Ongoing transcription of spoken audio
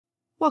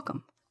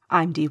Welcome.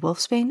 I'm Dee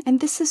Wolfsbane, and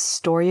this is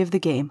Story of the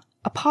Game,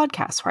 a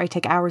podcast where I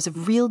take hours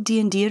of real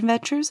D&D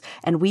adventures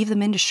and weave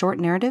them into short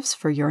narratives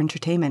for your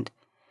entertainment.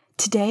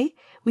 Today,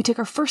 we take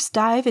our first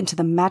dive into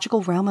the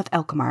magical realm of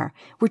Elkamar,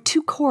 where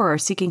two core are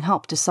seeking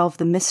help to solve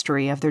the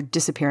mystery of their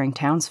disappearing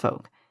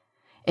townsfolk.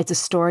 It's a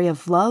story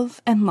of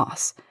love and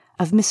loss,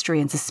 of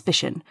mystery and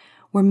suspicion,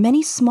 where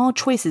many small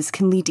choices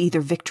can lead to either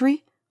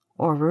victory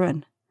or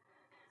ruin.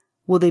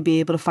 Will they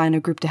be able to find a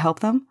group to help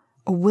them,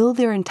 or will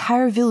their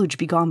entire village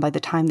be gone by the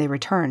time they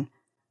return?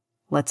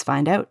 Let's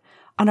find out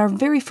on our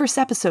very first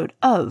episode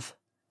of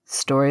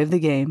Story of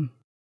the Game.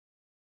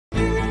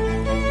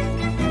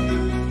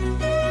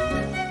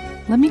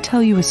 Let me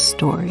tell you a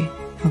story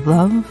of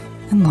love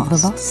and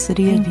loss. The lost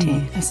city of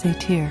Tea, a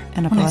satyr,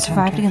 and a blood hunter.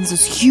 Survived against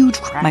this huge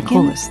kraken.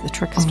 Mykolas, the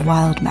trickster. Of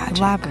wild magic.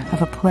 Labyrinth.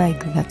 Of a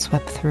plague that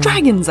swept through.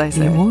 Dragons, I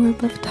say. The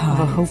orb of tides.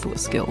 Of a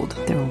hopeless guild.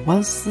 There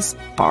was this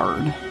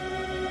bard.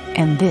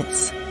 And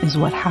this is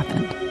what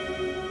happened.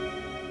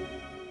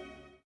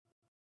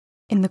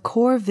 In the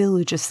core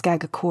village of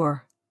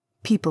Skagakur,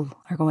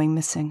 people are going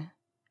missing.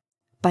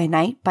 By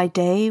night, by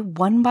day,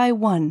 one by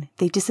one,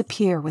 they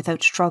disappear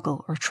without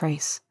struggle or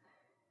trace.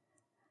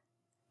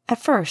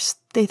 At first,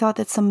 they thought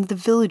that some of the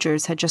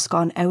villagers had just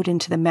gone out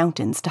into the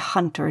mountains to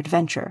hunt or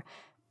adventure,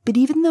 but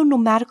even though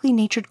nomadically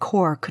natured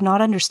core could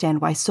not understand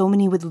why so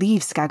many would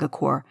leave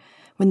Skagakur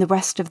when the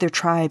rest of their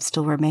tribe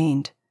still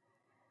remained.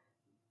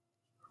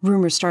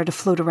 Rumors started to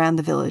float around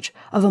the village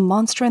of a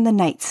monster in the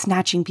night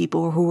snatching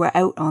people who were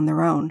out on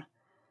their own.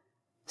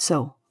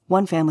 So,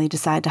 one family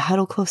decided to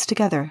huddle close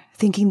together,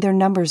 thinking their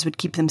numbers would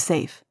keep them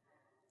safe.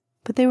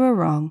 But they were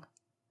wrong.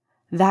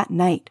 That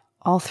night,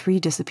 all three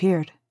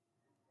disappeared.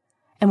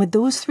 And with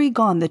those three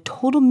gone, the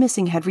total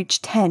missing had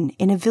reached 10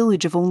 in a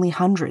village of only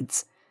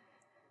hundreds.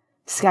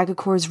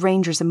 Skagakur's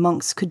rangers and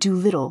monks could do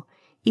little.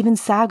 Even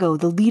Sago,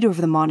 the leader of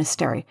the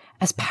monastery,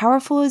 as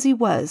powerful as he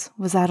was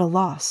at a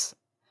loss.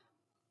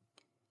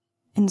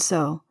 And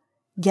so,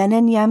 Yehna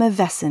and Yaman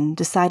Vehsen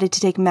decided to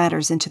take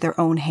matters into their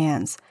own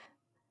hands.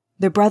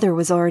 Their brother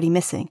was already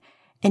missing,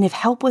 and if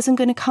help wasn't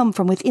going to come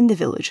from within the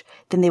village,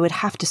 then they would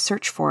have to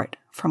search for it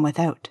from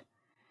without.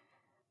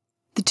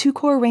 The two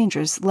core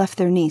rangers left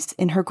their niece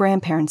in her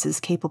grandparents'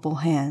 capable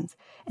hands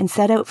and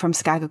set out from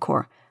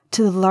Skagakur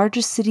to the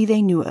largest city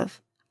they knew of,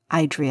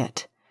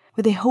 Aydriette,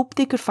 where they hoped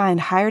they could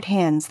find hired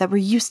hands that were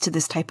used to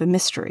this type of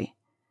mystery.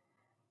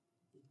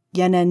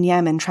 Yehna and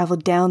Yaman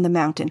traveled down the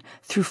mountain,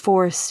 through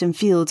forests and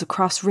fields,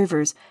 across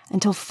rivers,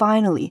 until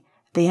finally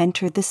they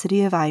entered the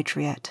city of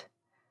Aydriette.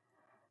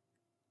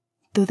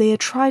 Though they had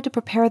tried to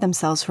prepare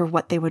themselves for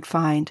what they would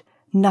find,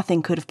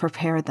 nothing could have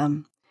prepared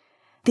them.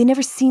 They'd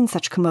never seen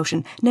such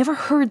commotion, never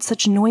heard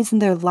such noise in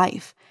their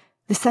life.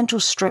 The central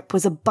strip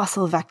was a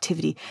bustle of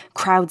activity,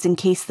 crowds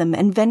encased them,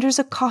 and vendors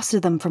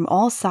accosted them from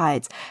all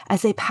sides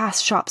as they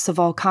passed shops of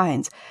all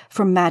kinds,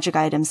 from magic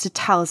items to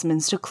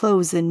talismans to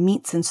clothes and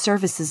meats and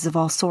services of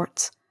all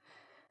sorts.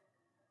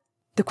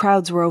 The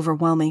crowds were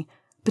overwhelming,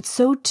 but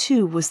so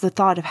too was the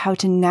thought of how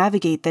to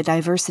navigate the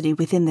diversity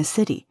within the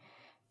city.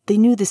 They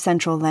knew the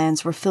central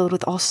lands were filled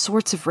with all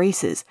sorts of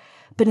races,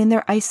 but in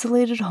their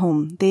isolated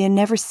home they had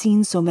never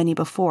seen so many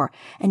before,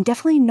 and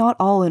definitely not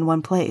all in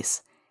one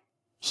place.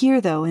 Here,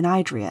 though, in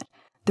Aydriette,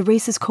 the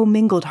races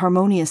commingled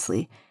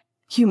harmoniously.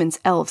 Humans,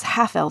 elves,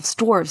 half-elves,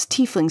 dwarves,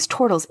 tieflings,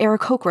 turtles,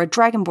 aarakocra,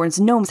 dragonborns,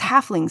 gnomes,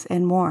 halflings,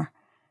 and more.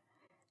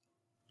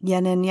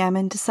 Yehna and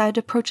Yaman decided to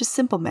approach a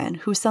simple man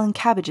who was selling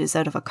cabbages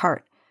out of a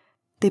cart.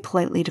 They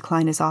politely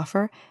declined his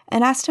offer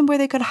and asked him where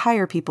they could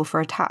hire people for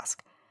a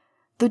task.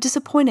 Though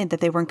disappointed that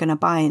they weren't going to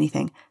buy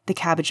anything, the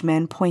cabbage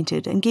man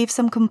pointed and gave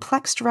some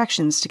complex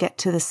directions to get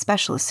to the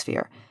specialist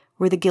sphere,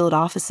 where the guild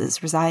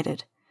offices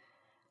resided.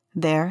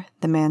 There,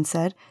 the man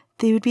said,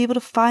 they would be able to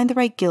find the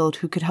right guild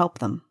who could help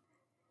them.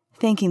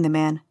 Thanking the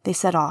man, they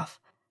set off.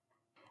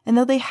 And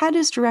though they had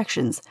his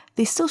directions,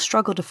 they still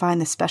struggled to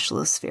find the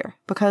specialist sphere,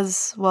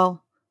 because,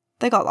 well,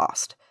 they got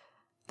lost.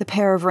 The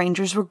pair of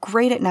rangers were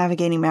great at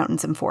navigating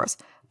mountains and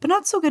forests, but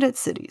not so good at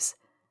cities.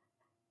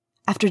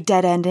 After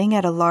dead-ending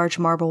at a large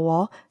marble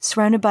wall,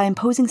 surrounded by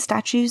imposing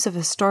statues of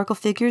historical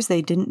figures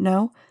they didn't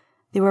know,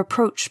 they were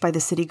approached by the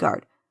city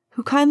guard,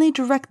 who kindly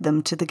directed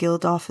them to the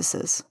guild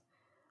offices.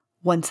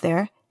 Once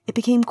there, it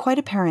became quite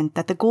apparent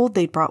that the gold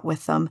they'd brought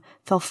with them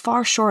fell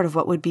far short of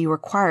what would be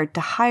required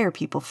to hire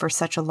people for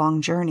such a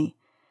long journey.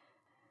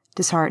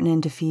 Disheartened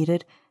and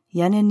defeated,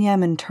 Yehna and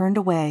Yaman turned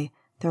away,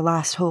 their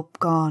last hope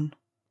gone.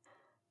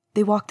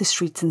 They walked the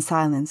streets in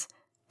silence,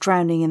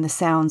 drowning in the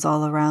sounds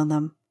all around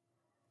them.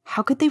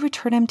 How could they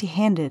return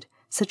empty-handed,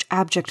 such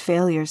abject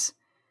failures?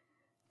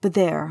 But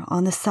there,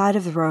 on the side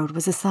of the road,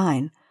 was a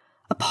sign.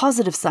 A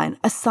positive sign,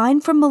 a sign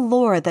from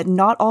Malora that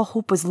not all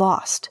hope was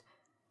lost.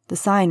 The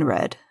sign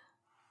read,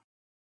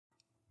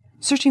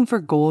 "Searching for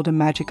gold and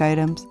magic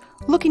items,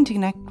 looking to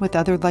connect with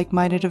other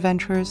like-minded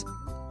adventurers,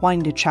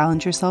 wanting to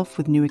challenge yourself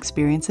with new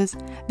experiences?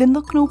 Then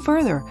look no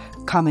further.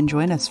 Come and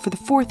join us for the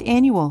 4th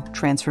annual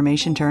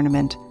Transformation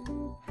Tournament.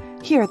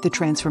 Here at the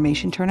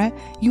Transformation Tournament,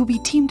 you'll be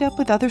teamed up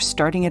with other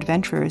starting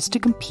adventurers to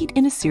compete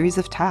in a series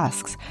of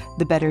tasks.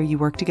 The better you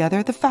work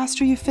together, the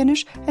faster you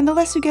finish, and the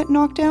less you get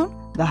knocked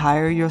down, the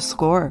higher your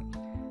score.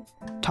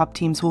 Top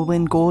teams will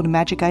win gold and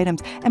magic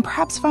items and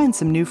perhaps find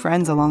some new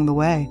friends along the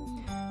way.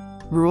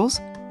 Rules: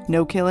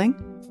 no killing,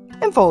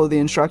 and follow the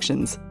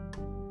instructions.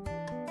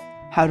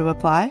 How to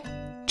apply?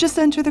 Just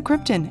enter the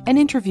Krypton and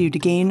interview to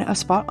gain a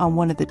spot on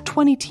one of the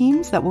 20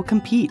 teams that will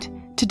compete.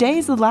 Today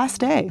is the last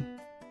day.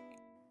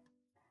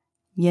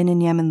 Yehna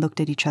and Yaman looked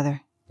at each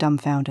other,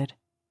 dumbfounded.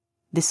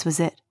 This was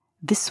it.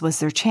 This was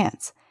their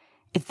chance.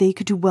 If they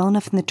could do well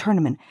enough in the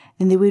tournament,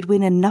 then they would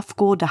win enough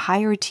gold to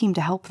hire a team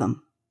to help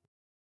them.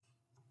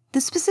 The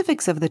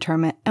specifics of the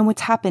tournament and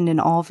what's happened in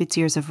all of its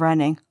years of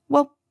running,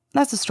 well,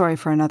 that's a story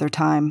for another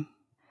time.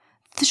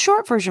 The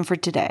short version for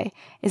today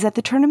is that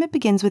the tournament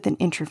begins with an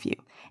interview,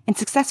 and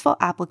successful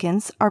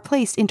applicants are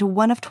placed into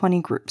one of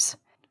 20 groups.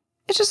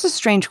 It's just a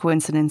strange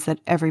coincidence that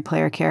every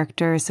player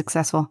character is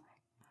successful,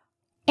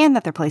 and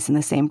that they're placed in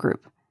the same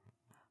group.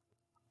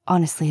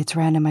 Honestly, it's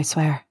random, I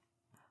swear.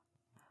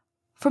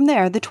 From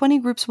there, the 20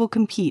 groups will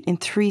compete in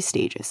 3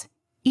 stages.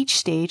 Each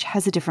stage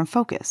has a different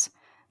focus.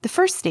 The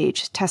first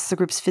stage tests the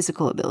group's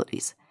physical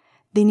abilities.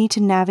 They need to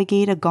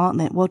navigate a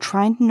gauntlet while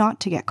trying not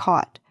to get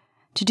caught.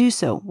 To do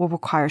so will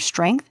require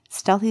strength,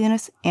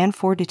 stealthiness, and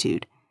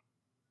fortitude.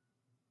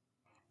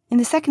 In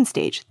the second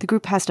stage, the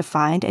group has to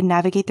find and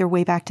navigate their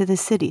way back to the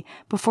city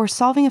before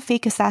solving a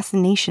fake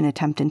assassination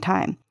attempt in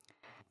time.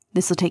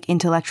 This will take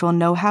intellectual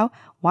know-how,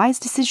 wise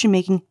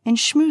decision-making, and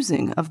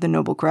schmoozing of the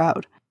noble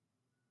crowd.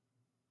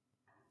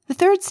 The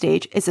third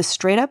stage is a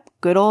straight-up,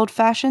 good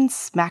old-fashioned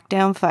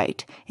smackdown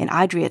fight in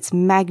Aydriette's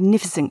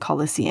magnificent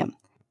Colosseum.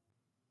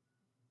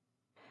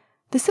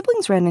 The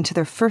siblings ran into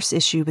their first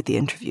issue with the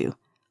interview.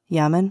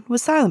 Yaman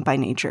was silent by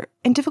nature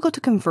and difficult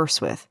to converse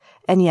with,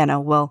 and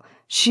Yehna, well,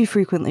 she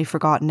frequently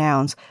forgot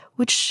nouns,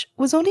 which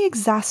was only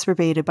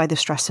exacerbated by the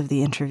stress of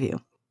the interview.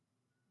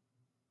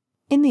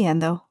 In the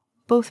end, though,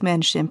 both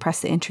managed to impress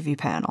the interview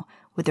panel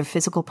with their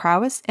physical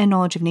prowess and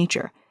knowledge of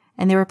nature,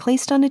 and they were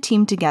placed on a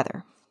team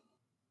together.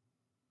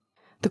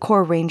 The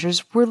core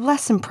rangers were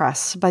less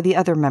impressed by the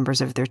other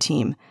members of their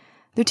team.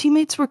 Their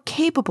teammates were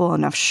capable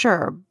enough,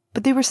 sure,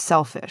 but they were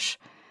selfish.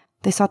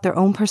 They sought their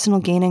own personal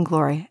gain and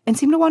glory, and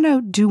seemed to want to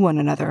outdo one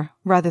another,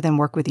 rather than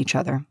work with each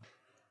other.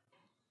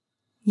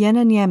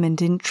 Yehna and Yaman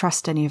didn't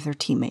trust any of their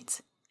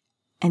teammates,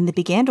 and they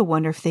began to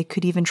wonder if they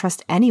could even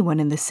trust anyone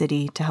in the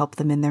city to help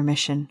them in their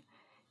mission,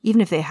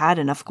 even if they had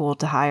enough gold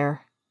to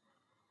hire.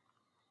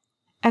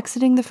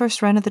 Exiting the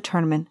first round of the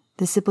tournament,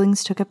 the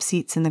siblings took up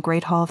seats in the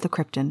Great Hall of the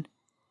Krypton.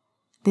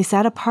 They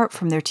sat apart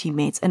from their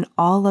teammates and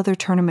all other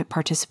tournament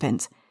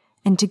participants,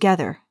 and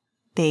together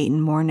they ate in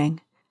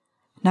mourning,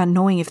 not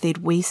knowing if they'd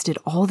wasted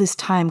all this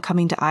time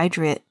coming to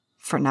Aydriette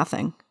for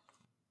nothing.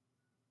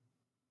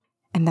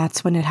 And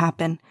that's when it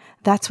happened.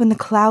 That's when the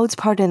clouds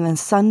parted and the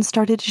sun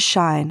started to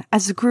shine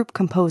as a group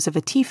composed of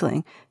a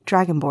tiefling,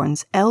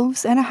 dragonborns,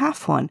 elves, and a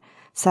half-one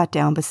sat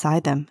down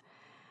beside them.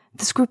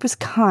 This group was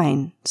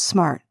kind,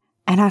 smart,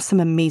 and asked some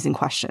amazing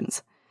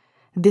questions.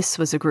 This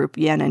was a group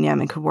Yehna and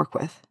Yaman could work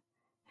with.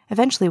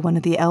 Eventually, one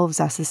of the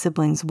elves asked the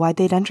siblings why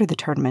they'd entered the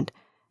tournament,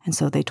 and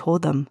so they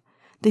told them.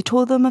 They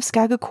told them of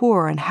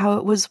Skagakur and how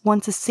it was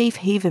once a safe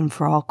haven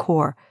for all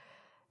core.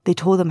 They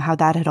told them how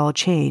that had all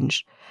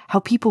changed, how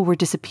people were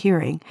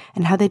disappearing,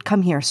 and how they'd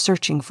come here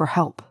searching for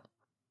help.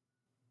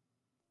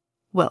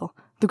 Well,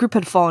 the group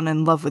had fallen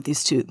in love with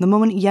these two the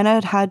moment Yehna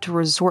had had to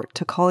resort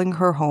to calling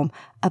her home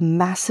a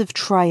massive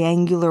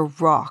triangular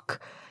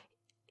rock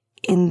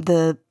in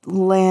the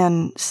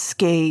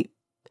landscape.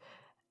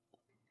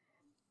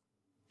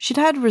 She'd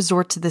had to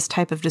resort to this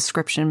type of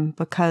description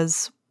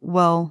because,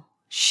 well,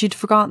 she'd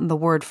forgotten the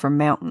word for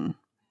mountain.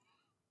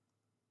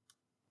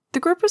 The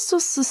group was still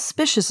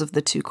suspicious of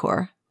the two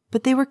core,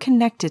 but they were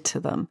connected to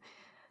them,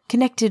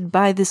 connected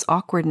by this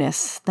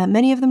awkwardness that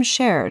many of them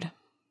shared.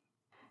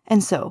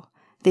 And so,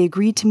 they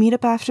agreed to meet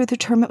up after the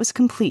tournament was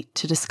complete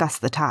to discuss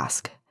the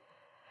task.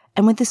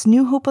 And with this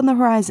new hope on the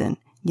horizon,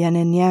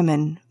 Yehna and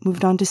Yaman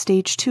moved on to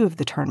stage 2 of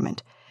the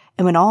tournament,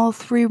 and when all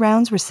 3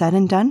 rounds were said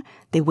and done,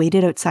 they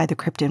waited outside the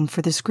Krypton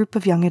for this group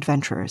of young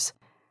adventurers.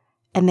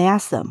 And they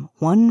asked them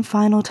one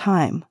final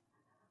time,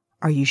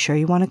 "Are you sure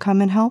you want to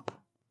come and help?"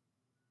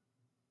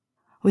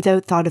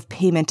 Without thought of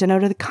payment and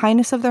out of the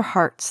kindness of their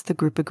hearts, the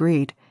group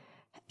agreed.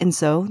 And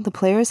so the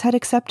players had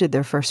accepted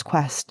their first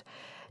quest,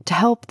 to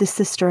help the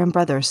sister and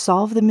brother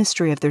solve the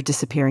mystery of their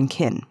disappearing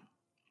kin.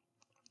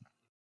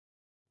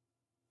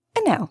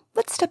 And now,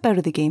 let's step out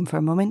of the game for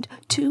a moment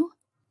to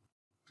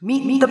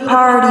meet the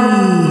party!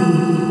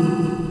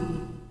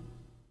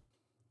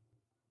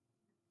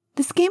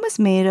 This game was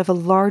made of a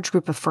large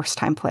group of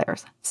first-time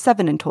players,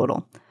 7 in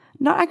total.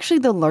 Not actually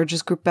the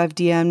largest group I've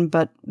DM'd,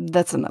 but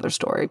that's another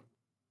story.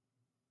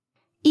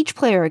 Each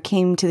player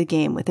came to the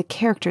game with a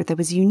character that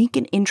was unique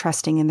and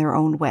interesting in their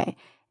own way,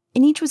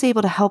 and each was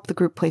able to help the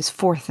group place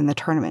 4th in the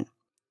tournament.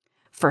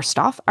 First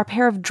off, our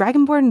pair of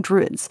dragonborn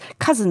druids,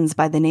 cousins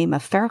by the name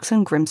of Ferox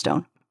and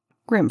Grimstone.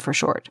 Grim for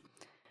short.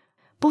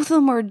 Both of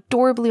them were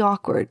adorably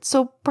awkward,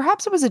 so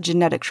perhaps it was a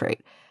genetic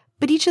trait,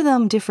 but each of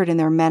them differed in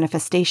their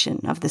manifestation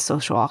of this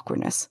social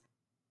awkwardness.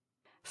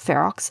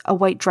 Ferox, a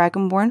white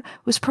dragonborn,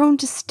 was prone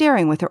to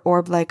staring with her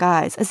orb-like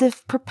eyes, as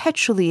if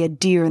perpetually a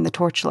deer in the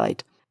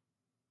torchlight.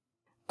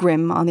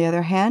 Grim, on the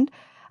other hand,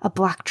 a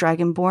black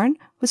dragonborn,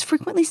 was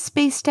frequently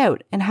spaced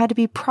out and had to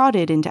be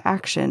prodded into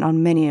action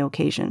on many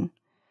occasions.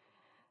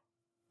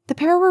 The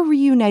pair were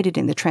reunited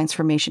in the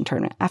transformation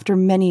tournament after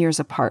many years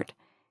apart.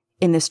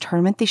 In this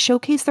tournament, they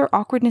showcased their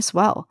awkwardness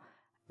well.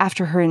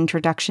 After her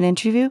introduction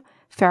interview,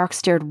 Ferox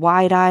stared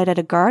wide-eyed at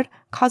a guard,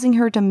 causing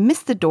her to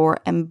miss the door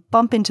and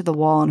bump into the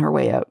wall on her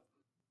way out.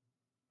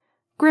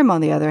 Grim,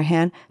 on the other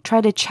hand,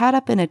 tried to chat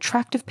up an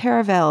attractive pair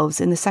of elves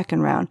in the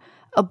second round,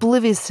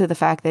 oblivious to the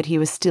fact that he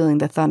was stealing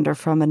the thunder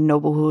from a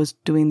noble who was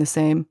doing the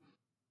same.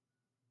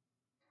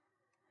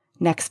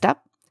 Next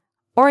up,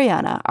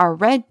 Oriana, our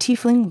red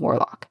tiefling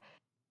warlock.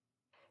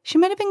 She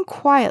might have been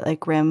quiet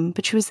like Grim,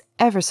 but she was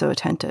ever so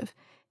attentive.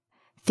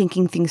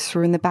 Thinking things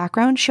through in the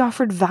background, she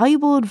offered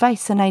valuable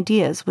advice and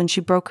ideas when she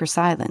broke her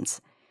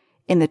silence.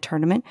 In the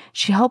tournament,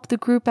 she helped the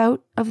group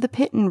out of the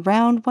pit in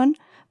round 1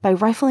 by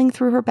rifling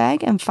through her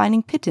bag and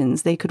finding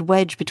pittons they could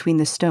wedge between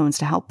the stones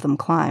to help them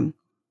climb.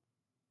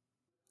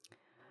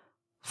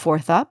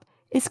 Fourth up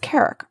is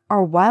Carrick,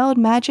 our wild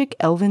magic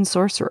elven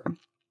sorcerer.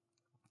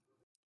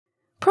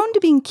 Prone to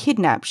being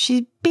kidnapped,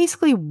 she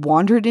basically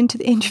wandered into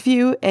the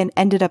interview and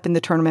ended up in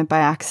the tournament by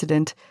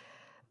accident.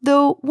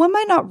 Though one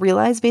might not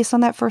realize based on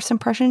that first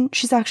impression,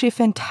 she's actually a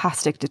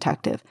fantastic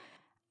detective.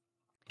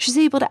 She's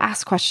able to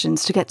ask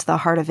questions to get to the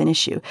heart of an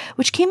issue,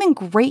 which came in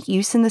great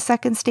use in the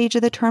second stage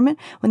of the tournament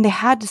when they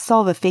had to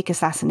solve a fake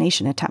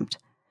assassination attempt.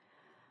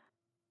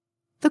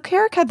 Though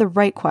Carrick had the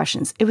right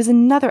questions, it was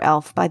another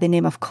elf by the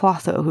name of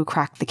Clotho who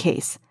cracked the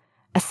case.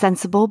 A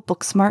sensible,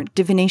 book-smart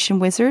divination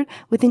wizard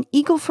with an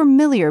eagle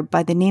familiar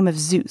by the name of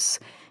Zeus.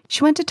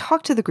 She went to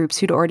talk to the groups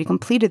who'd already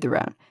completed the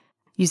round.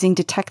 Using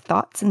detect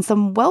thoughts and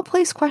some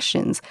well-placed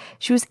questions,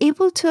 she was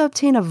able to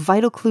obtain a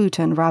vital clue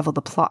to unravel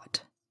the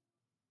plot.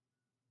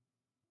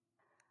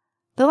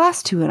 The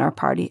last two in our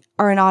party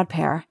are an odd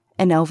pair,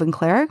 an elven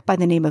cleric by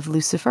the name of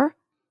Lucifer,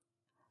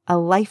 a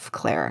life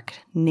cleric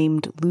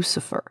named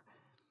Lucifer.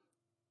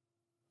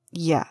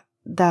 Yeah,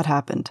 that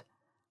happened.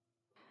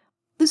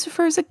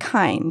 Lucifer is a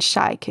kind,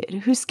 shy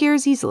kid who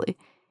scares easily,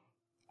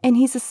 and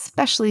he's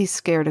especially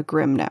scared of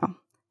Grim now.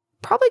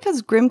 Probably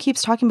because Grim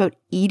keeps talking about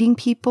eating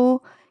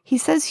people. He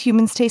says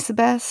humans taste the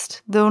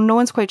best, though no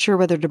one's quite sure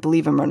whether to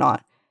believe him or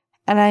not.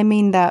 And I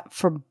mean that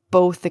for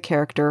both the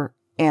character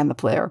and the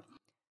player.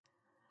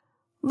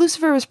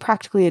 Lucifer was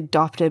practically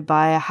adopted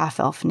by a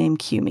half-elf named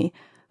Kumi,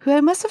 who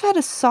must have had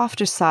a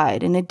softer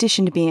side in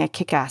addition to being a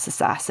kick-ass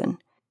assassin.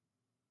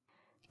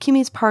 Kumi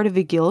is part of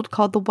a guild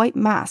called the White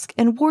Mask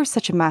and wore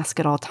such a mask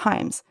at all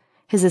times.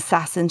 His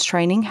assassin's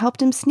training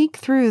helped him sneak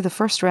through the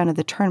first round of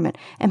the tournament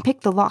and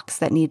pick the locks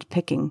that needed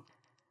picking.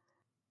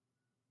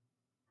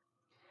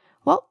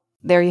 Well,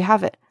 there you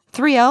have it.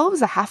 3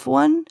 elves, a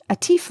half-one, a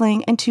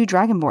tiefling, and 2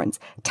 dragonborns,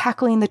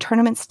 tackling the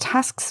tournament's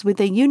tasks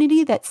with a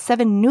unity that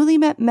 7 newly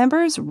met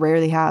members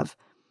rarely have.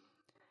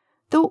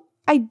 Though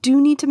I do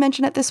need to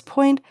mention at this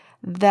point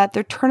that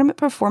their tournament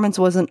performance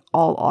wasn't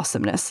all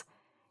awesomeness.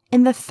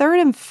 In the third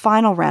and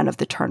final round of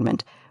the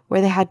tournament, where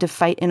they had to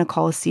fight in a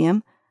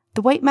coliseum,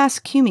 the White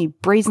Mask Kumi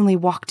brazenly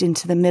walked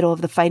into the middle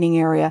of the fighting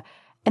area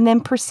and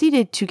then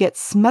proceeded to get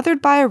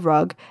smothered by a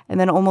rug and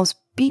then almost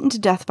beaten to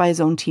death by his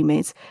own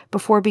teammates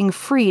before being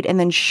freed and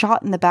then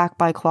shot in the back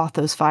by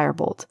Clotho's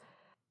firebolt.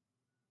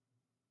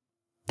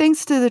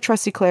 Thanks to the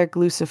trusty cleric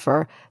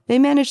Lucifer, they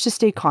managed to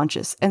stay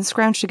conscious and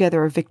scrounge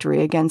together a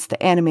victory against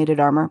the animated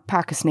armor,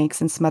 pack of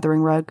snakes, and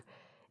smothering rug.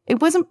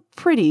 It wasn't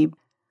pretty,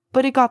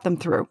 but it got them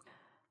through.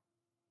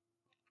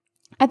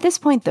 At this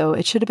point, though,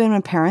 it should have been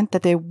apparent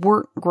that they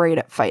weren't great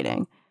at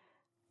fighting,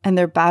 and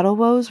their battle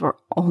woes were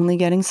only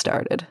getting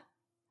started.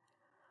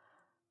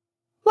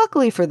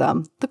 Luckily for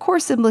them, the core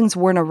siblings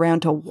weren't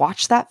around to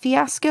watch that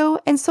fiasco,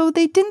 and so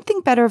they didn't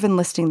think better of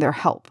enlisting their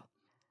help.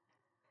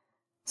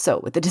 So,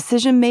 with the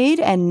decision made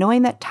and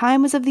knowing that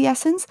time was of the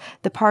essence,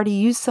 the party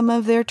used some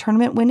of their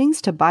tournament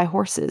winnings to buy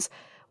horses,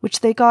 which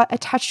they got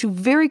attached to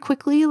very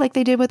quickly, like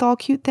they did with all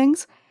cute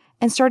things,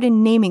 and started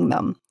naming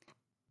them.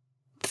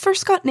 The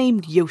first got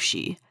named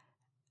Yoshi,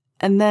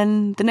 and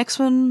then the next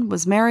one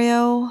was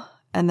Mario,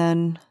 and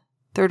then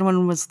third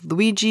one was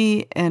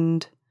Luigi,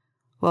 and,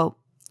 well,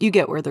 you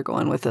get where they're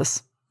going with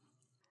this.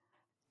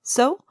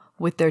 So,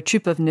 with their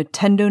troop of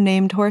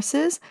Nintendo-named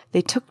horses,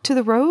 they took to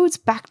the roads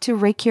back to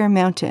Reykjavik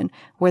Mountain,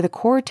 where the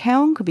core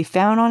town could be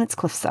found on its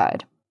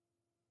cliffside.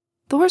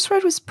 The horse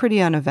ride was pretty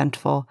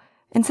uneventful,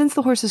 and since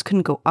the horses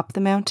couldn't go up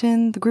the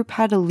mountain, the group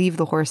had to leave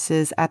the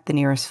horses at the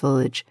nearest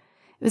village.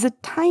 It was a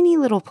tiny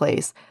little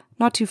place,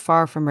 not too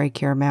far from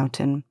Reykjavik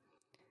Mountain.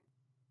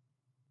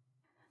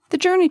 The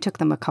journey took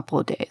them a couple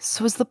of days,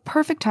 so it was the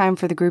perfect time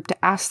for the group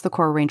to ask the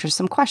core rangers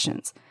some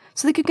questions,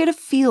 so they could get a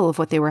feel of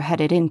what they were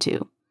headed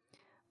into.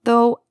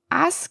 Though,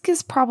 ask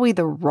is probably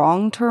the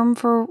wrong term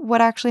for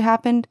what actually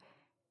happened.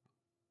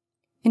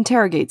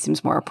 Interrogate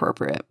seems more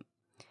appropriate.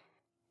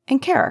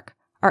 And Carrick,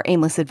 Our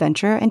aimless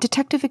adventurer and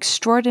detective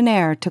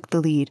extraordinaire took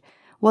the lead,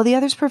 while the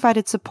others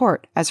provided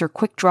support as her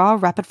quick-draw,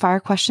 rapid-fire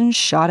questions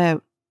shot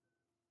out.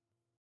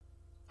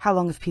 How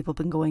long have people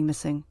been going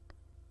missing?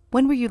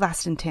 When were you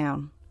last in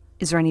town?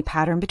 Is there any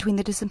pattern between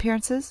the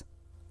disappearances?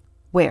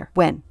 Where?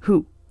 When?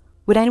 Who?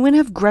 Would anyone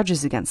have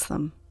grudges against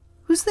them?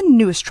 Who's the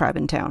newest tribe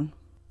in town?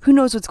 Who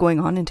knows what's going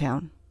on in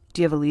town?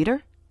 Do you have a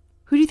leader?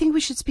 Who do you think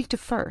we should speak to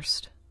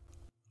first?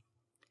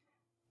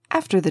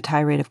 After the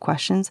tirade of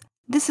questions,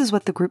 this is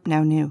what the group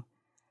now knew.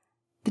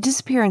 The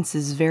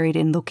disappearances varied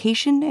in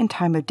location and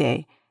time of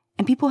day,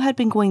 and people had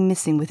been going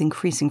missing with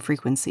increasing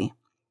frequency.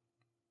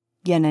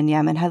 Yehna and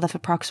Yaman had left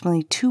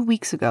approximately 2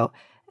 weeks ago,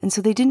 and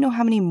so they didn't know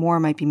how many more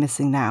might be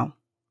missing now.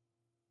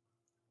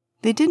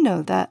 They did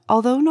know that,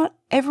 although not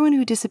everyone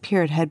who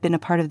disappeared had been a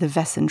part of the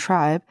Vehsen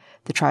tribe,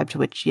 the tribe to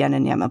which Yehna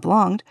and Yaman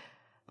belonged,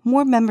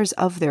 more members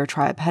of their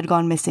tribe had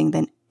gone missing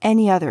than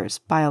any others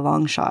by a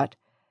long shot.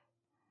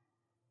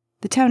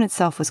 The town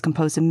itself was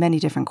composed of many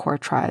different core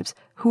tribes,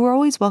 who were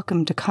always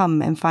welcome to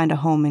come and find a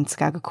home in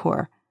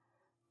Skagakur.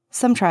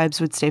 Some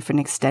tribes would stay for an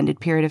extended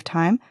period of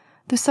time,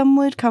 though some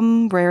would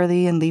come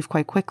rarely and leave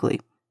quite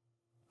quickly.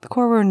 The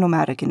core were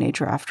nomadic in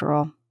nature, after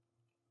all.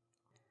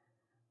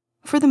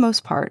 For the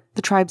most part,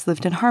 the tribes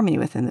lived in harmony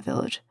within the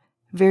village.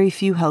 Very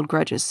few held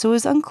grudges, so it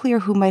was unclear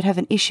who might have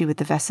an issue with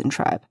the Vehsen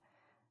tribe.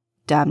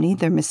 Damni,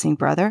 their missing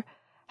brother,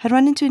 had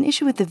run into an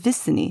issue with the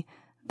Vihsini,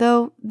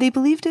 though they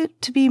believed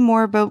it to be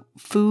more about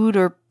food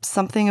or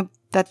something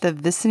that the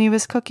Vihsini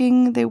was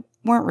cooking. They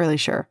weren't really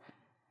sure.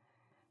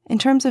 In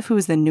terms of who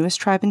was the newest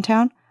tribe in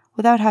town,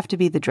 well, that would have to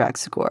be the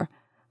Skagakur,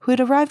 who had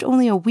arrived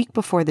only a week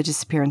before the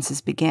disappearances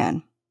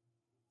began.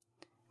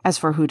 As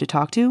for who to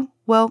talk to,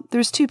 well,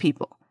 there's 2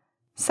 people.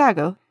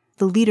 Sago,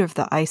 the leader of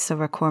the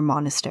Aydriette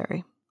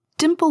monastery,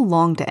 didn't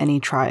belong to any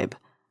tribe,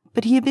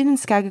 but he had been in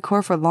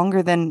Skagakur for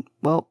longer than,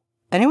 well,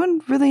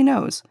 anyone really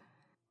knows.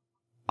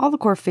 All the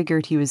core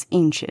figured he was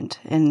ancient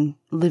and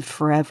lived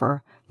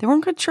forever. They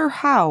weren't quite sure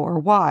how or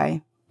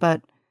why,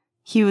 but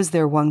he was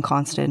their one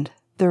constant,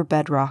 their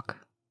bedrock.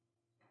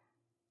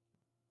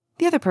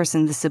 The other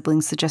person the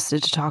siblings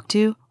suggested to talk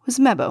to was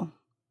Mebo.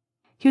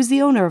 He was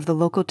the owner of the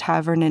local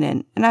tavern and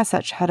inn, and as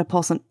such had a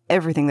pulse on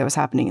everything that was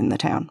happening in the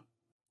town.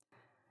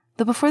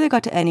 Though before they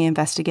got to any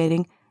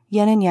investigating,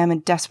 Yehna and Yaman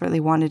desperately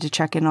wanted to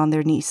check in on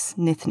their niece,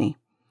 Nithni.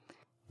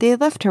 They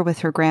had left her with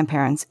her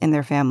grandparents in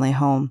their family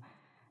home,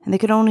 and they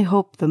could only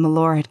hope the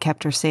Malor had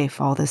kept her safe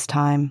all this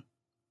time.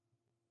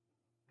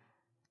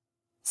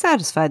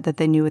 Satisfied that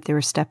they knew what they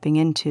were stepping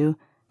into,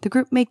 the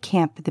group made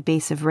camp at the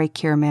base of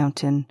Reykjavik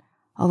Mountain,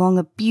 along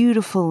a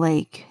beautiful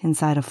lake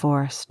inside a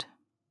forest.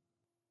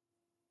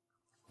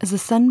 As the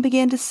sun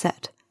began to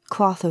set,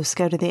 Clotho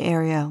scouted the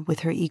area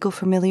with her eagle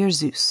familiar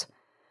Zeus,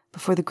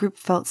 before the group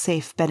felt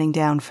safe bedding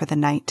down for the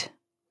night.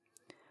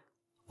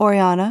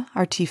 Oriana,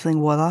 our tiefling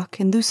warlock,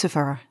 and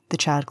Lucifer, the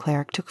child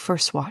cleric, took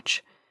first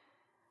watch.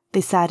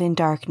 They sat in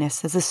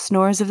darkness as the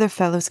snores of their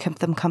fellows kept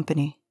them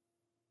company.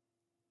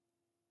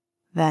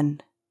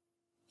 Then,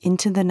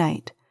 into the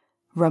night,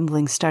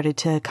 rumblings started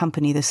to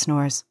accompany the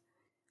snores.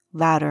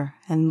 Louder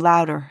and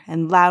louder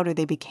and louder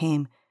they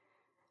became.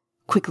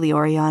 Quickly,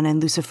 Oriana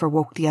and Lucifer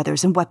woke the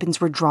others, and weapons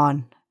were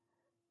drawn.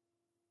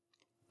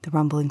 The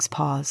rumblings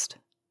paused.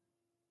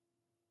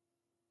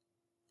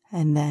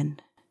 And then...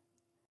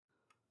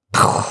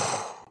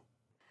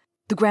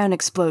 the ground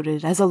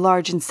exploded as a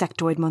large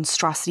insectoid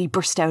monstrosity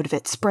burst out of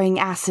it, spraying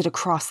acid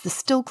across the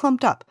still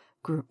clumped-up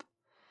group.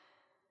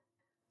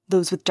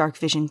 Those with dark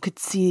vision could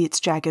see its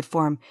jagged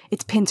form,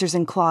 its pincers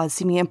and claws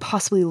seeming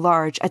impossibly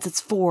large as its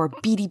 4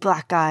 beady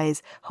black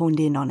eyes honed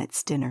in on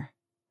its dinner.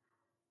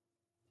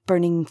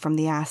 Burning from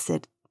the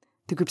acid,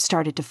 the group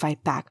started to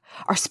fight back.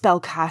 Our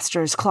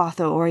spellcasters,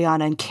 Clotho,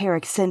 Oriana, and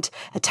Carrick sent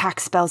attack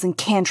spells and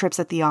cantrips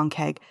at the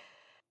Onkeg.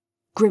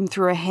 Grim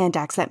threw a hand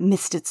axe that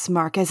missed its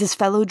mark as his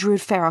fellow druid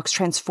Ferox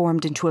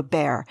transformed into a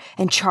bear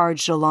and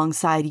charged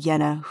alongside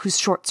Yehna, whose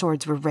short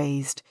swords were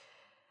raised.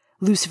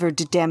 Lucifer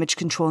did damage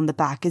control in the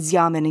back as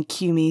Yaman and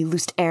Kumi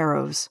loosed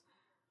arrows.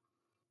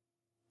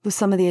 Though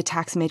some of the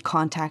attacks made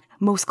contact,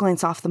 most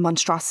glanced off the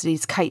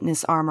monstrosity's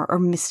chitinous armor or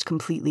missed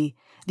completely.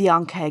 The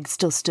Onkeg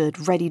still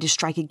stood, ready to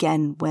strike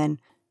again when...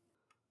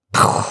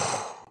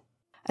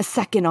 a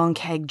second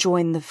Onkeg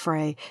joined the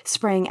fray,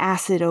 spraying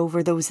acid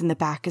over those in the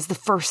back as the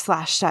first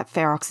slashed at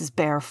Ferox's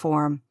bare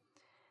form.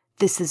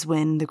 This is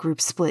when the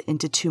group split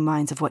into 2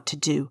 minds of what to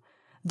do.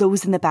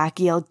 Those in the back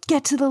yelled,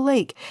 "Get to the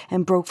lake!"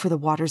 and broke for the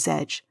water's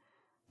edge.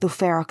 Though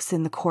Ferox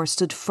in the core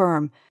stood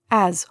firm,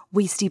 as,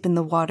 waist-deep in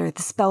the water,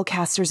 the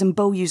spellcasters and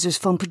bow users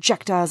flung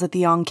projectiles at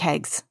the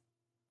Onkegs.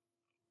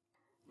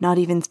 Not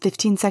even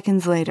 15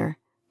 seconds later,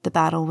 the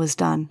battle was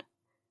done.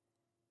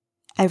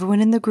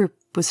 Everyone in the group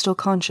was still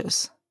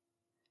conscious.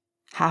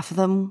 Half of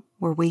them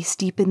were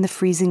waist-deep in the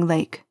freezing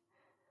lake,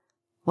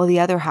 while the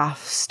other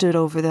half stood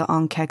over the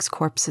Onkegs'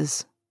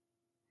 corpses.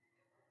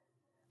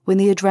 When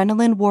the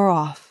adrenaline wore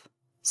off,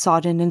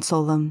 sodden and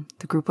solemn,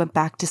 the group went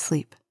back to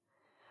sleep,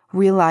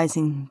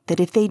 realizing that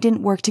if they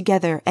didn't work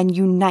together and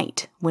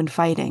unite when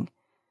fighting,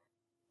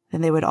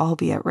 then they would all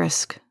be at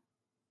risk.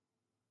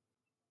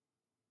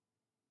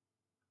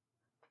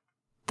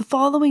 The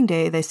following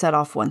day, they set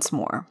off once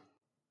more.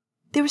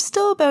 They were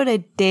still about a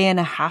day and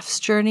a half's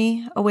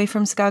journey away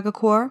from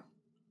Skagakur.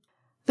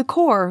 The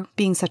Corps,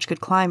 being such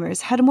good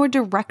climbers, had a more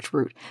direct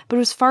route, but it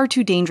was far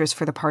too dangerous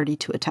for the party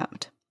to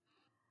attempt.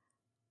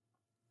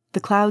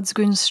 The clouds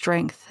grew in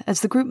strength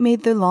as the group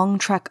made their long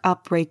trek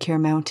up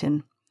Reykjavik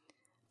Mountain.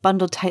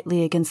 Bundled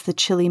tightly against the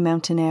chilly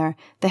mountain air,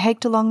 they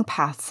hiked along the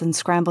paths and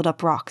scrambled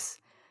up rocks.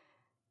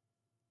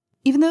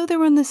 Even though they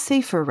were on the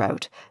safer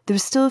route, there were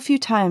still a few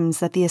times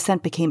that the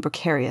ascent became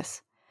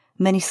precarious.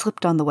 Many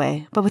slipped on the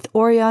way, but with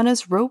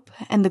Oriana's rope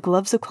and the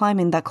gloves of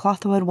climbing that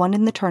Clotho had won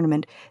in the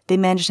tournament, they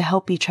managed to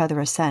help each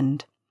other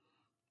ascend.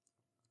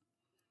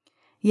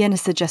 Yehna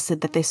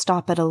suggested that they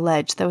stop at a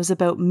ledge that was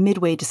about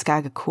midway to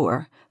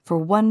Skagakur for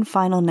one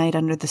final night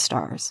under the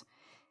stars.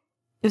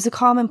 It was a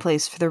common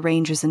place for the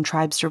rangers and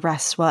tribes to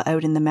rest while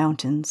out in the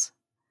mountains.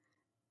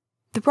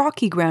 The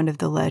rocky ground of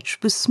the ledge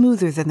was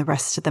smoother than the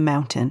rest of the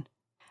mountain,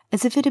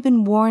 as if it had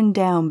been worn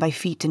down by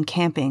feet and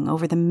camping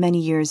over the many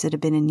years it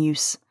had been in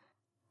use.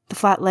 The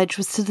flat ledge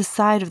was to the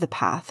side of the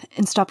path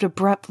and stopped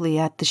abruptly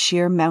at the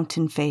sheer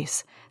mountain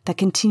face that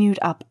continued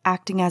up,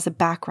 acting as a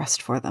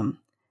backrest for them.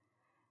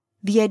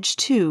 The edge,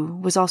 too,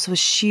 was also a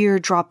sheer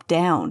drop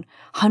down,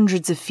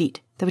 hundreds of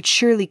feet, that would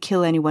surely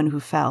kill anyone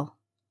who fell.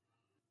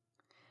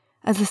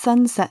 As the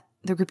sun set,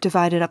 the group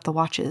divided up the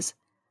watches.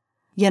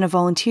 Yehna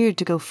volunteered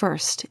to go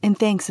first, in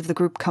thanks of the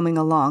group coming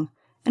along,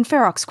 and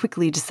Ferox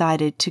quickly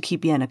decided to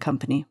keep Yehna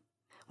company.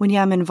 When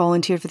Yaman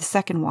volunteered for the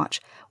second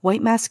watch,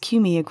 White Mask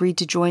Kumi agreed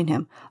to join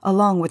him,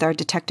 along with our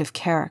detective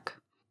Carrick.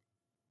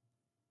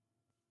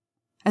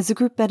 As the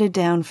group bedded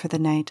down for the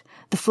night,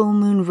 the full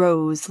moon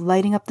rose,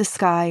 lighting up the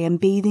sky and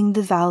bathing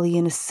the valley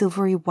in a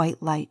silvery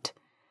white light.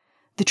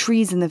 The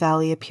trees in the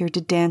valley appeared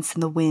to dance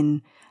in the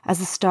wind, as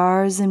the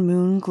stars and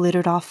moon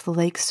glittered off the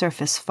lake's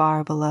surface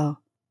far below.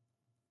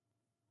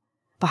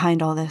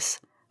 Behind all this,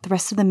 the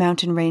rest of the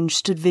mountain range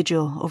stood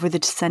vigil over the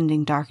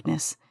descending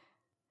darkness.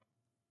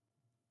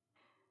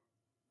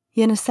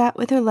 Yehna sat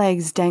with her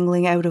legs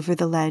dangling out over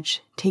the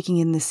ledge, taking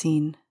in the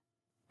scene.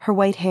 Her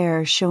white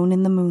hair shone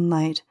in the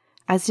moonlight,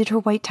 as did her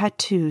white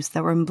tattoos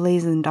that were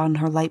emblazoned on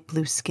her light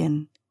blue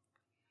skin.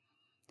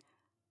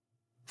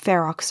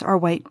 Ferox, our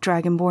white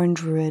dragonborn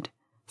druid,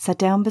 sat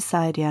down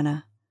beside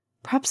Yehna,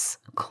 perhaps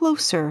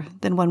closer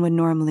than one would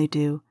normally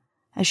do,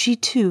 as she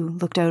too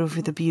looked out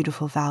over the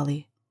beautiful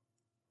valley.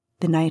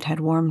 The night had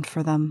warmed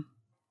for them.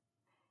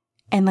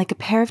 And like a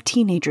pair of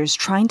teenagers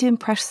trying to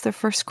impress their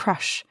first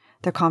crush,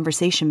 their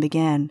conversation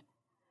began.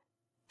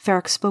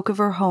 Ferox spoke of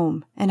her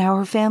home and how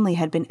her family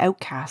had been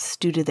outcasts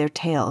due to their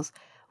tales,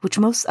 which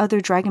most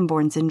other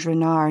dragonborns in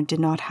Draenor did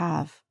not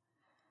have.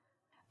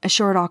 A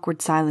short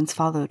awkward silence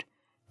followed,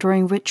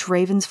 during which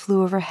ravens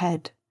flew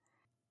overhead.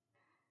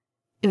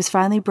 It was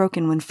finally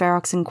broken when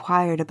Ferox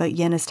inquired about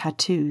Yenna's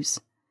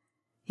tattoos.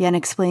 Yehna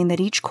explained that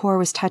each corps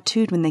was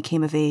tattooed when they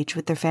came of age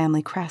with their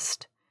family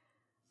crest.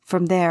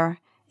 From there,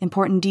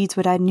 important deeds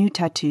would add new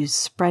tattoos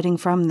spreading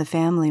from the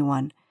family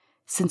one,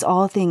 since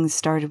all things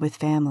started with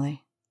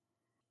family.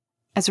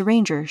 As a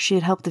ranger, she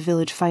had helped the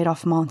village fight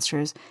off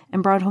monsters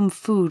and brought home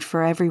food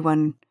for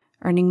everyone,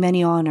 earning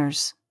many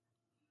honors.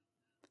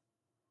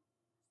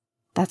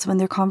 That's when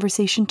their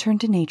conversation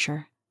turned to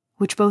nature,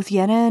 which both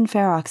Yehna and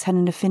Ferox had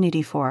an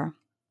affinity for.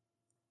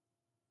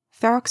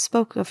 Ferox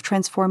spoke of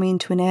transforming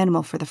into an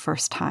animal for the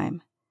first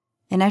time,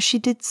 and as she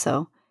did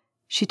so,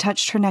 she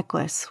touched her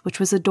necklace, which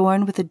was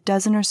adorned with a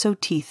dozen or so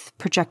teeth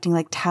projecting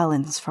like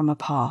talons from a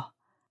paw.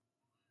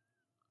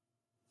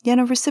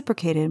 Yehna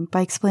reciprocated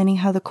by explaining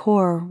how the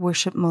Corps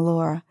worshipped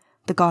Melora,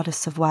 the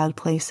goddess of wild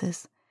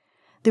places.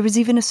 There was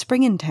even a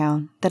spring in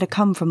town that had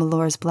come from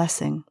Melora's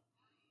blessing.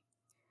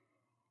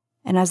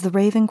 And as the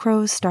raven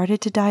crows started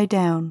to die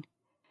down,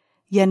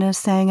 Yehna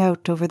sang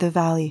out over the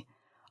valley,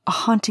 a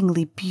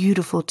hauntingly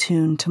beautiful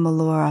tune to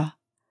Melora.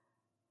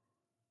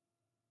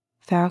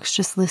 Ferox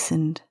just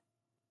listened,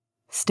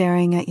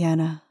 staring at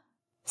Yehna,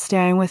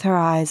 staring with her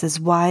eyes as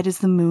wide as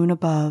the moon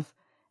above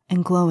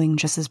and glowing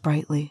just as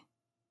brightly.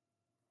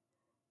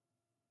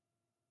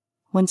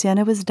 Once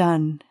Yehna was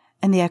done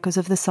and the echoes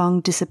of the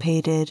song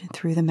dissipated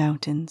through the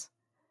mountains,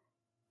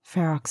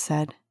 Ferox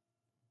said,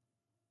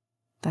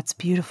 "That's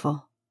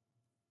beautiful."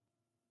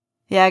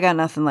 "Yeah, I got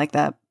nothing like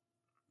that."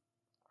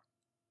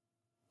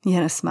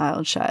 Yehna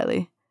smiled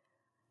shyly.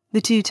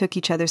 The two took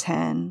each other's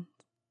hand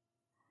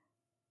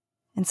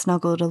and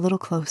snuggled a little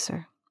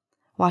closer,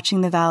 watching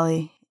the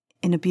valley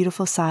in a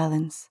beautiful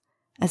silence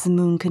as the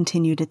moon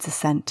continued its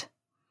ascent.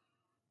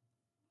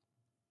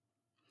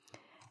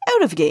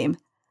 Out of game,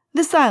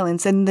 the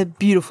silence and the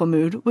beautiful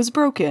mood was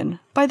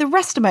broken by the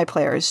rest of my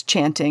players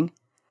chanting,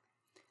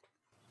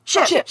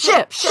 "Ship, ship,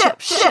 ship,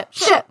 ship, ship,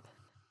 ship."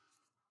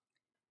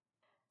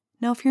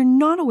 Now, if you're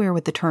not aware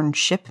what the term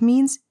ship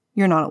means,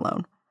 you're not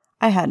alone.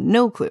 I had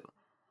no clue.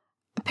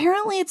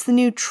 Apparently, it's the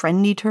new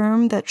trendy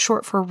term that's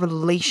short for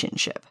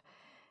relationship.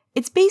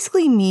 It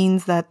basically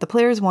means that the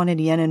players wanted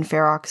Yehna and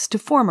Ferox to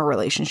form a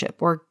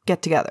relationship or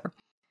get together.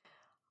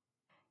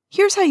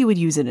 Here's how you would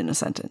use it in a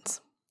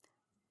sentence.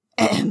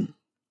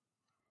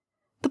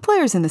 The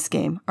players in this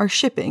game are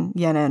shipping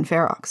Yehna and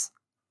Ferox.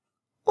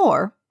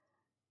 Or,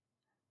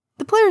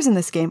 the players in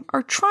this game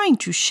are trying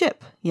to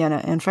ship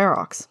Yehna and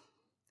Ferox.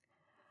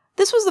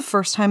 This was the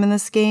first time in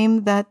this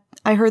game that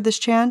I heard this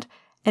chant,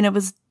 and it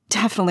was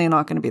definitely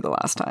not going to be the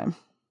last time.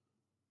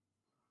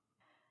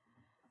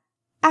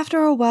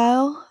 After a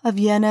while of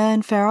Yehna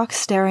and Ferox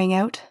staring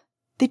out,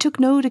 they took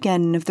note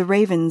again of the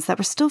ravens that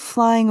were still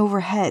flying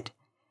overhead,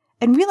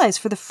 and realized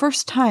for the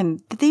first time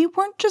that they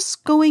weren't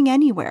just going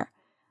anywhere.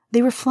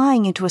 They were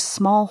flying into a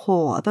small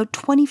hole about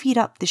 20 feet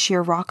up the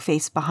sheer rock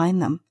face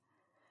behind them.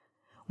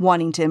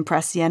 Wanting to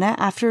impress Yehna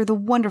after the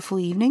wonderful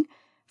evening,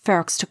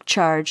 Ferox took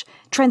charge,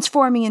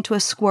 transforming into a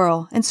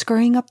squirrel and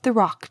scurrying up the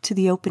rock to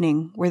the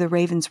opening where the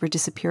ravens were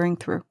disappearing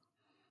through.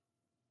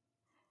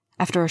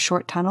 After a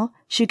short tunnel,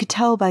 she could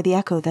tell by the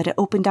echo that it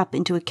opened up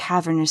into a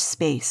cavernous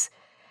space,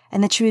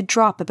 and that she would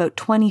drop about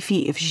 20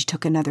 feet if she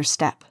took another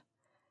step.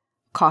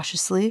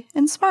 Cautiously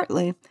and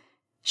smartly,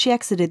 she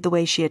exited the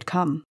way she had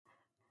come.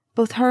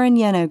 Both her and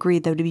Yehna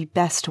agreed that it would be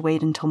best to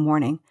wait until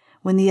morning,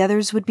 when the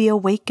others would be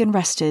awake and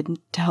rested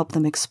to help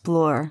them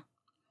explore.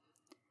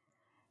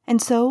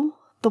 And so,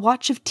 the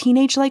watch of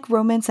teenage-like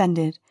romance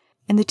ended,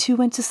 and the two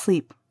went to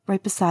sleep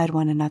right beside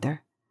one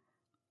another.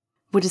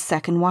 Would a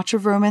second watch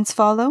of romance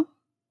follow?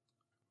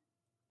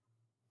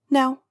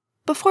 Now,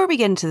 before we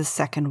get into the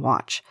second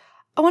watch,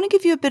 I want to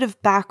give you a bit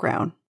of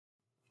background.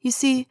 You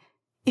see,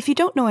 if you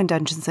don't know in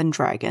Dungeons &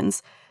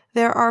 Dragons,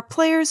 there are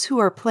players who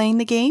are playing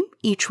the game,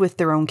 each with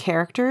their own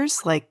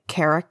characters, like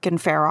Carrick and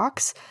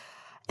Ferox,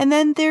 and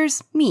then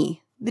there's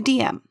me, the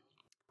DM,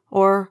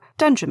 or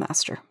Dungeon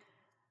Master.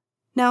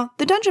 Now,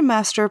 the Dungeon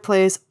Master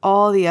plays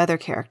all the other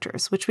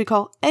characters, which we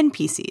call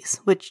NPCs,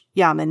 which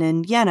Yaman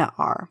and Yehna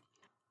are.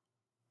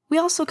 We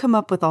also come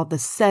up with all the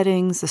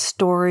settings, the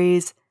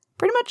stories,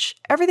 pretty much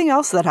everything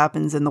else that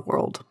happens in the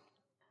world.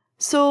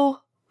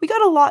 So, we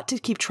got a lot to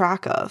keep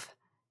track of.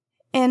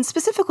 And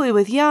specifically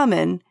with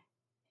Yaman,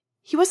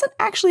 he wasn't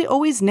actually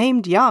always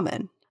named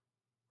Yaman.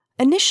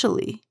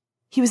 Initially,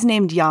 he was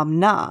named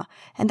Yamna,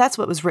 and that's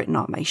what was written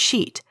on my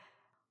sheet.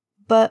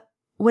 But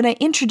when I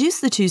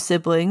introduced the two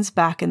siblings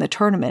back in the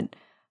tournament,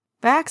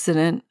 by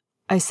accident,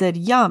 I said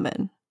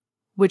Yaman,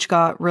 which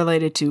got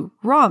related to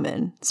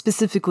ramen,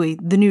 specifically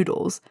the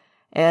noodles,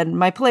 and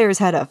my players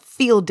had a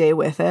field day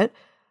with it,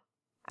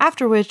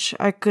 after which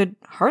I could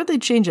hardly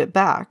change it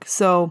back,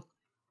 so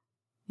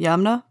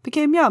Yamna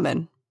became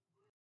Yaman.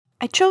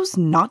 I chose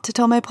not to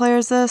tell my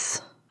players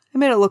this. I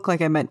made it look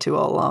like I meant to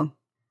all along.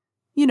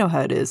 You know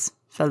how it is,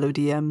 fellow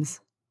DMs.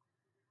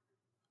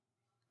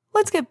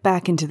 Let's get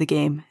back into the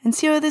game and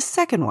see how this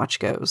second watch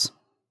goes.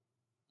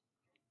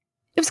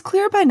 It was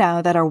clear by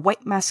now that our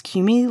white mask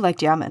Kumi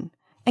liked Yaman,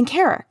 and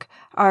Carrick,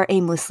 our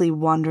aimlessly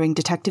wandering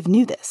detective,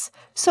 knew this,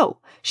 so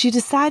she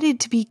decided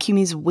to be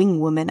Kumi's wing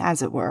woman,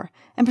 as it were,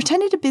 and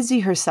pretended to busy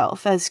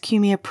herself as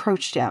Kumi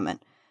approached Yaman,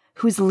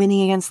 who was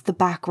leaning against the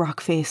back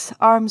rock face,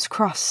 arms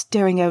crossed,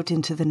 staring out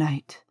into the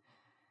night.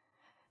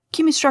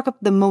 Kumi struck up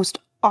the most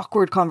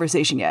awkward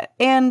conversation yet,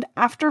 and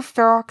after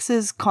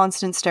Ferox's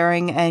constant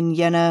staring and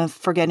Yehna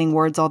forgetting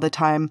words all the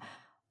time,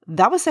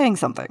 that was saying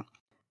something.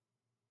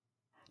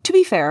 To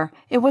be fair,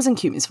 it wasn't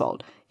Kumi's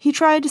fault. He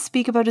tried to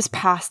speak about his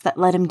past that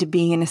led him to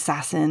being an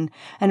assassin,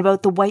 and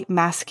about the white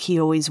mask he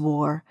always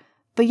wore,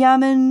 but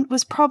Yaman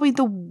was probably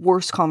the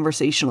worst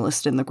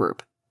conversationalist in the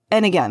group.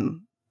 And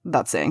again,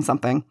 that's saying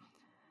something.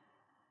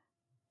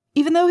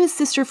 Even though his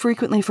sister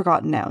frequently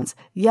forgot nouns,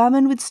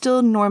 Yaman would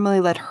still normally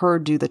let her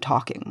do the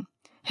talking.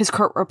 His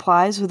curt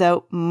replies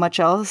without much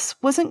else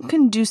wasn't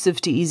conducive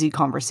to easy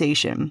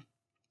conversation.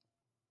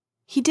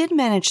 He did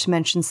manage to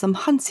mention some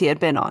hunts he had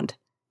been on,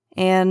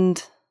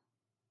 and,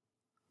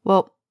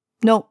 well,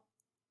 no,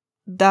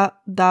 that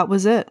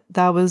was it.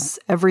 That was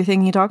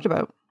everything he talked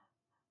about.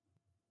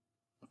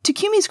 To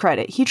Kumi's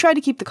credit, he tried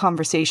to keep the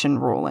conversation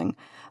rolling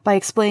by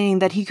explaining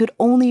that he could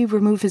only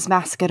remove his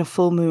mask at a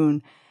full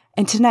moon,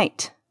 and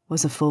tonight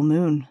was a full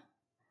moon.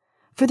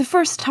 For the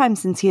first time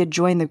since he had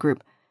joined the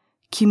group,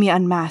 Kumi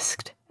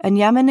unmasked, and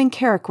Yaman and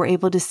Carrick were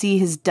able to see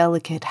his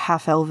delicate,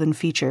 half-elven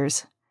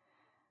features.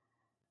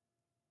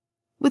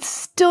 With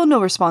still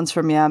no response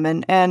from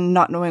Yaman, and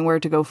not knowing where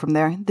to go from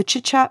there, the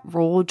chit-chat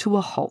rolled to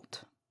a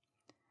halt.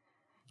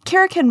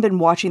 Carrick had been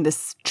watching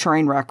this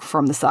train wreck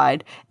from the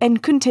side,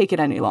 and couldn't take it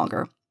any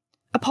longer.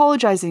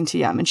 Apologizing to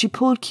Yaman, she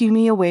pulled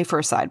Kumi away for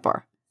a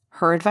sidebar.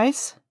 Her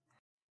advice?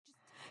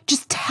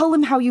 Just tell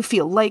him how you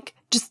feel,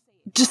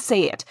 just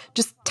say it.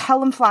 Just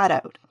tell him flat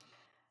out.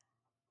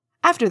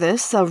 After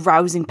this, a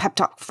rousing pep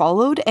talk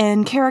followed,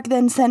 and Carrick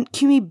then sent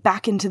Kumi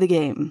back into the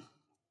game.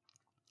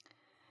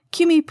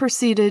 Kumi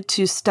proceeded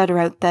to stutter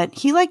out that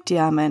he liked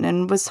Yaman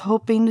and was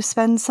hoping to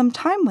spend some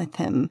time with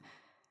him.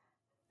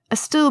 A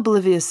still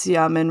oblivious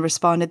Yaman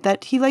responded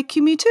that he liked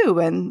Kumi too,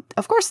 and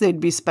of course they'd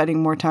be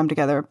spending more time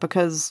together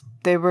because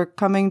they were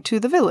coming to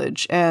the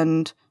village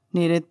and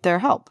needed their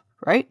help,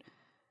 right?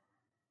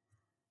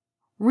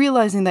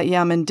 Realizing that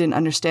Yaman didn't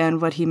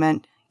understand what he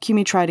meant,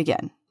 Kumi tried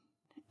again,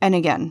 and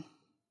again,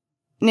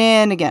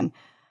 and again.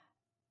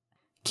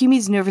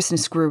 Kumi's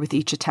nervousness grew with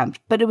each attempt,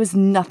 but it was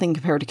nothing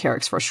compared to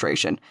Carrick's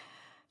frustration.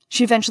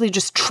 She eventually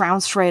just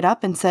trounced right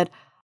up and said,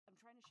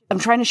 "I'm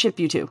trying to ship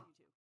you two."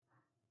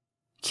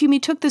 Kumi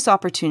took this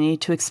opportunity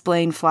to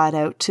explain flat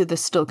out to the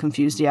still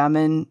confused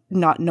Yaman,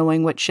 not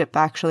knowing what ship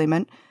actually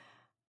meant.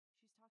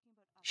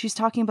 "She's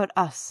talking about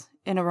us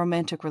in a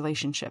romantic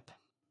relationship."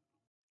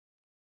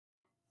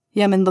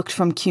 Yaman looked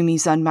from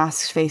Kumi's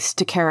unmasked face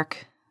to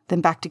Carrick, then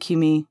back to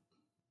Kumi,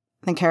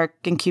 then Carrick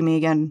and Kumi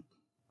again,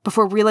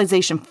 before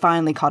realization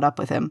finally caught up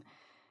with him.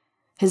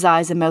 His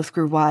eyes and mouth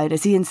grew wide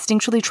as he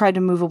instinctually tried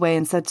to move away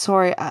and said,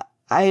 "Sorry,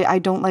 I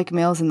don't like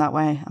males in that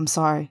way. I'm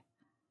sorry."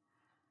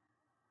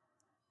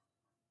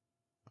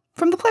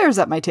 From the players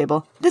at my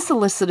table, this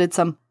elicited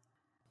some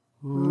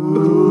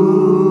 "Ooh."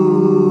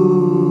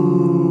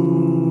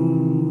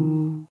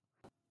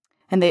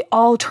 And they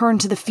all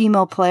turned to the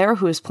female player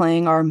who was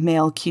playing our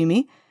male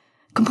Kumi.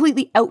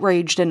 Completely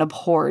outraged and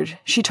abhorred,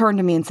 she turned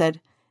to me and said,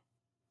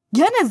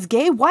 "Yehna's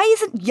gay? Why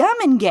isn't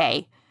Yaman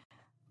gay?"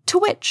 To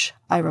which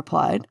I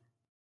replied,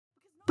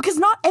 "Because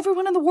not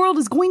everyone in the world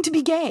is going to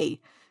be gay."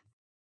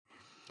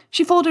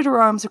 She folded her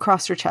arms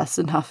across her chest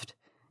and huffed.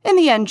 In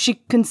the end, she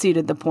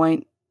conceded the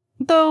point,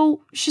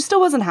 though she still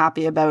wasn't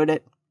happy about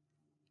it.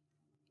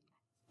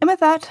 And with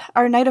that,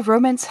 our night of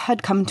romance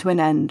had come to an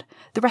end.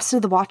 The rest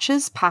of the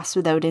watches passed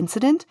without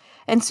incident,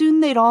 and soon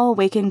they'd all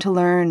awaken to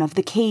learn of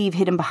the cave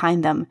hidden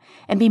behind them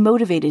and be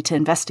motivated to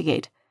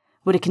investigate.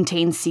 Would it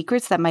contain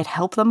secrets that might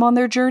help them on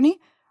their journey?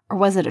 Or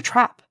was it a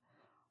trap?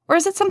 Or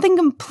is it something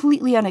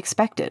completely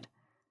unexpected?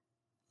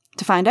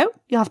 To find out,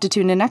 you'll have to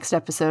tune in next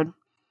episode.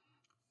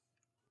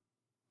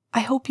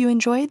 I hope you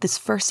enjoyed this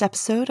first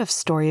episode of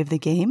Story of the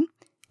Game.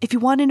 If you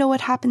want to know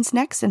what happens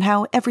next and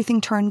how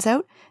everything turns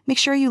out, make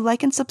sure you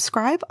like and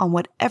subscribe on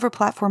whatever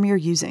platform you're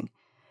using.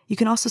 You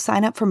can also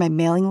sign up for my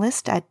mailing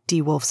list at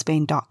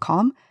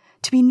dwolfsbane.com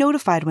to be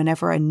notified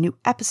whenever a new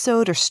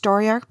episode or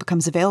story arc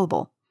becomes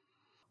available.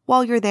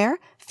 While you're there,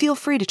 feel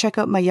free to check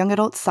out my young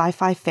adult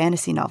sci-fi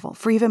fantasy novel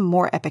for even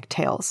more epic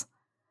tales.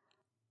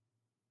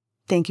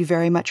 Thank you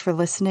very much for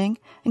listening,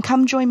 and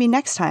come join me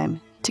next time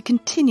to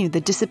continue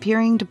the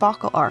disappearing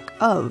debacle arc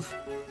of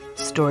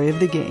Story of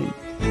the Game.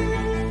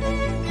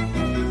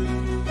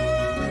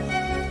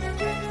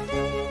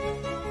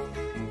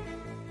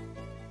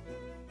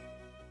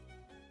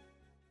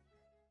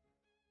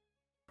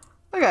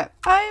 Okay,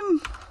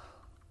 I'm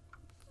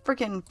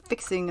freaking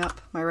fixing up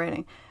my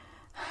writing.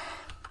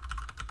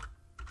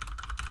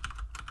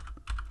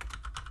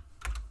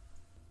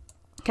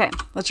 Okay,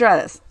 let's try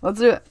this. Let's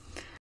do it.